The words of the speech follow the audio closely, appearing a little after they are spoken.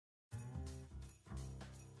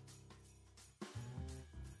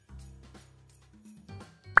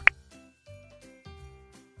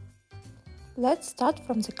Let's start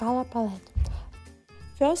from the color palette.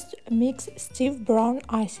 First, mix stiff brown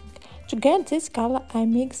icing. To get this color, I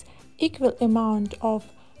mix equal amount of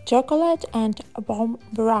chocolate and warm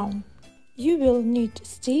brown. You will need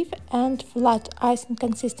stiff and flat icing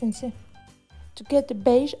consistency. To get the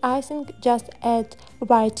beige icing, just add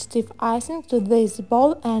white stiff icing to this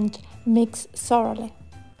bowl and mix thoroughly.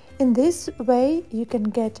 In this way, you can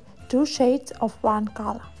get two shades of one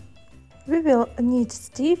color. We will need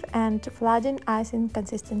stiff and flattened icing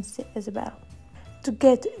consistency as well. To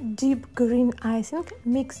get deep green icing,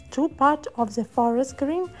 mix 2 parts of the forest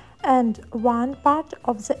green and 1 part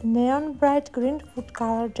of the neon bright green food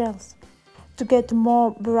color gels. To get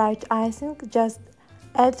more bright icing, just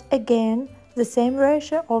add again the same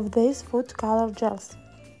ratio of these food color gels.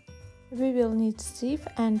 We will need stiff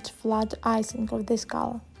and flat icing of this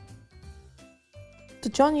color. To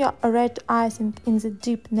turn your red icing in the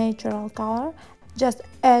deep natural color, just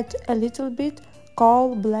add a little bit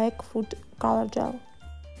coal black food color gel.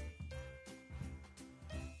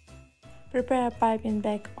 Prepare a piping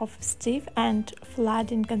bag of stiff and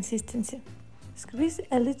flattened consistency. Squeeze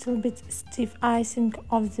a little bit stiff icing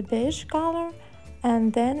of the beige color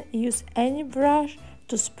and then use any brush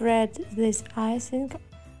to spread this icing.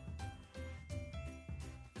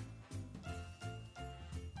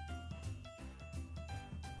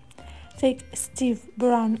 Take stiff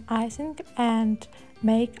brown icing and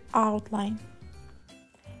make outline.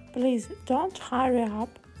 Please don't hurry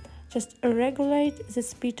up, just regulate the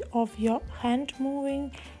speed of your hand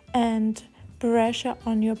moving and pressure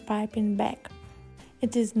on your piping bag.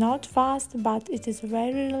 It is not fast, but it is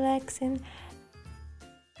very relaxing.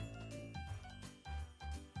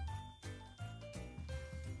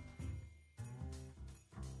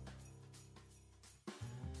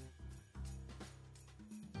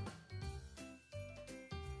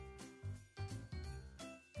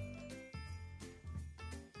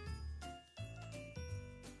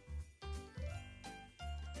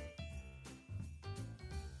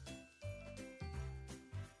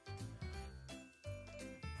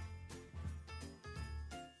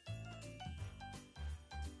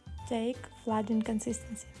 Take flattened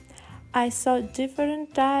consistency. I saw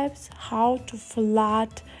different types how to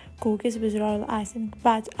flat cookies with royal icing,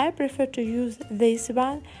 but I prefer to use this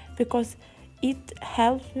one because it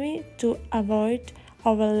helps me to avoid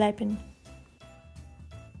overlapping.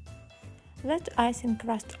 Let icing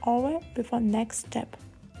crust over before next step.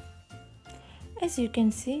 As you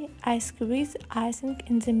can see, I squeeze icing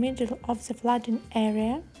in the middle of the flattened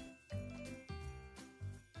area.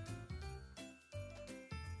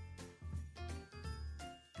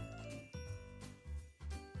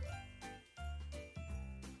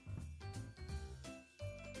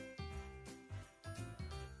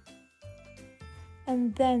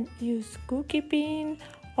 And then use cookie pin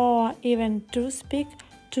or even toothpick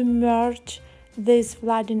to merge this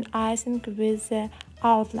flattened icing with the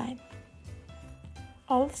outline.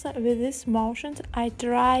 Also, with these motions, I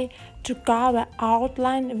try to cover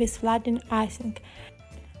outline with flattened icing.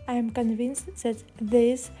 I am convinced that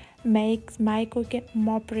this makes my cookie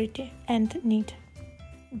more pretty and neat.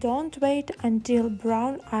 Don't wait until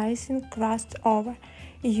brown icing crusts over.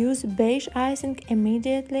 Use beige icing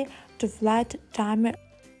immediately to flat tummy.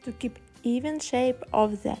 To keep even shape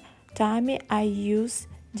of the tummy, I use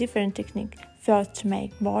different technique. First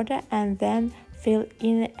make border and then fill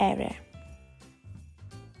in the area.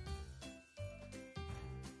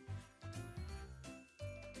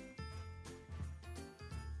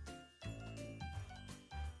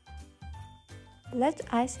 Let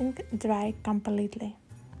icing dry completely.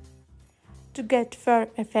 To get fair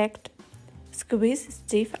effect, squeeze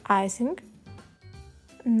stiff icing.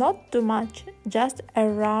 Not too much, just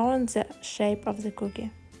around the shape of the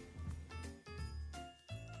cookie.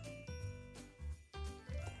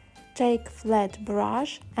 Take flat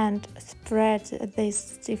brush and spread this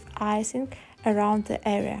stiff icing around the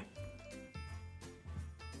area.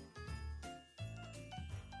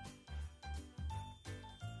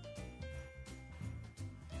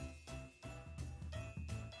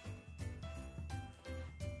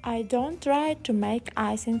 I don't try to make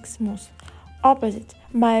icing smooth. Opposite,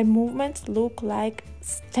 my movements look like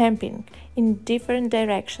stamping in different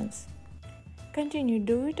directions. Continue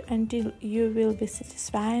do it until you will be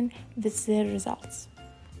satisfied with the results.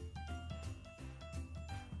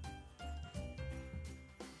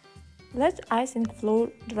 Let icing flour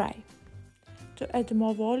dry. To add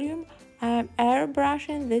more volume, I am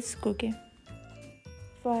airbrushing this cookie.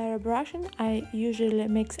 For airbrushing, I usually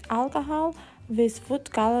mix alcohol with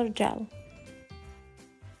food color gel.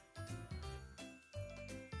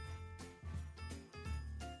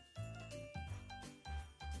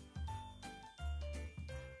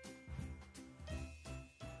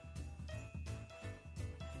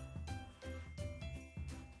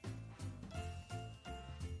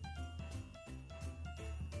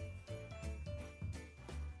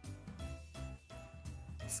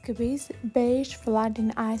 Squeeze beige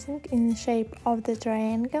flooding icing in the shape of the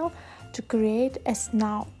triangle to create a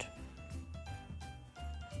snout.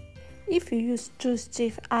 If you use too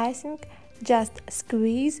stiff icing, just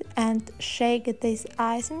squeeze and shake this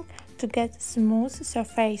icing to get smooth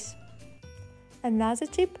surface. Another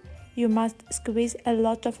tip: you must squeeze a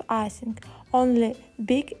lot of icing. Only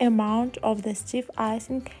big amount of the stiff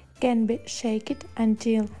icing can be shaken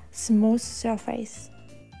until smooth surface.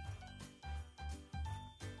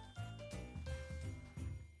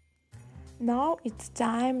 Now it's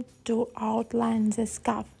time to outline the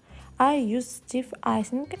scarf. I use stiff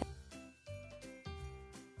icing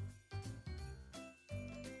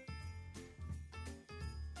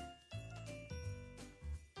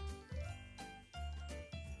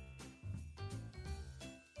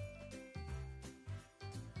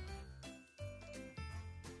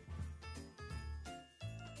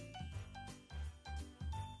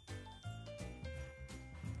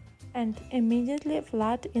and immediately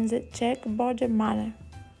flood in the check-border manner.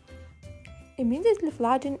 Immediately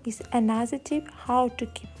flooding is another tip how to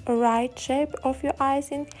keep a right shape of your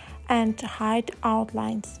icing and hide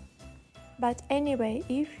outlines. But anyway,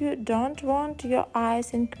 if you don't want your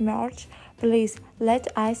icing merged, please let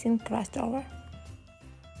icing crust over.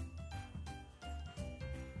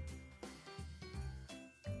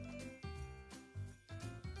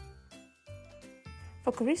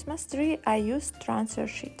 For Christmas tree, I use transfer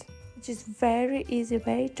sheet. It is very easy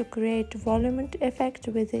way to create volume effect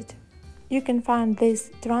with it. You can find this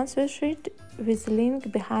transfer sheet with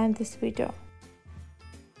link behind this video.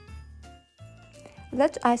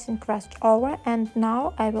 Let icing crust over, and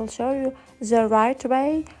now I will show you the right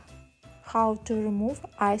way how to remove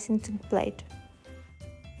icing template.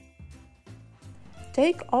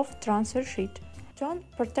 Take off transfer sheet. Turn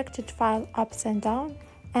protected file upside down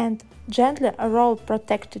and gently roll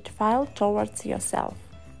protected file towards yourself.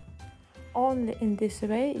 Only in this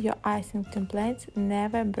way your icing templates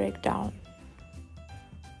never break down.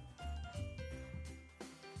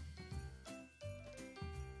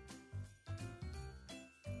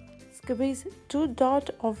 Squeeze 2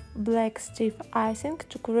 dots of black stiff icing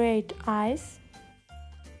to create eyes.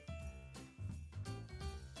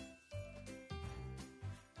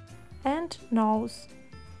 And nose.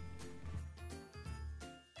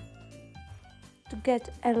 To get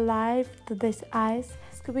a life to this eyes,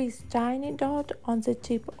 squeeze tiny dot on the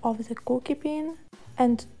tip of the cookie pin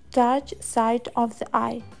and touch side of the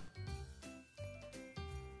eye.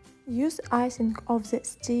 Use icing of the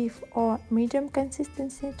stiff or medium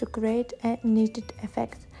consistency to create a knitted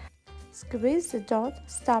effect. Squeeze the dot,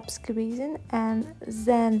 stop squeezing, and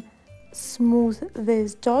then smooth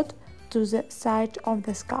this dot to the side of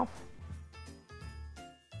the scarf.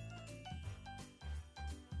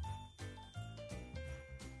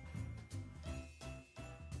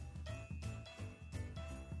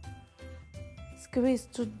 Squeeze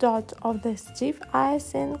 2 dots of the stiff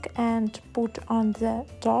icing and put on the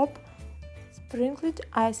top sprinkled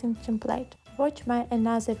icing template. Watch my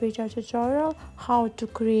another video tutorial how to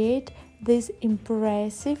create this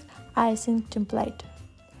impressive icing template.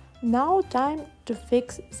 Now time to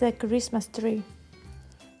fix the Christmas tree.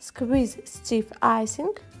 Squeeze stiff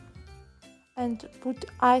icing and put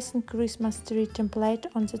icing Christmas tree template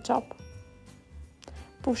on the top.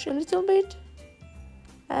 Push a little bit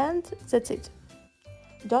and that's it.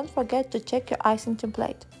 Don't forget to check your icing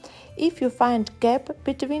template. If you find gap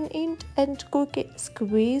between it and cookie,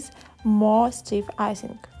 squeeze more stiff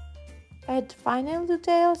icing. Add final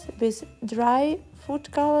details with dry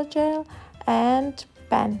food color gel and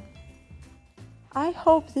pen. I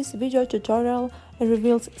hope this video tutorial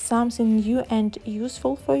reveals something new and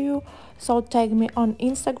useful for you, so tag me on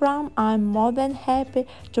Instagram. I'm more than happy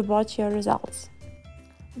to watch your results.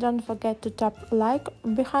 Don't forget to tap like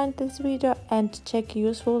behind this video and check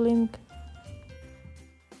useful link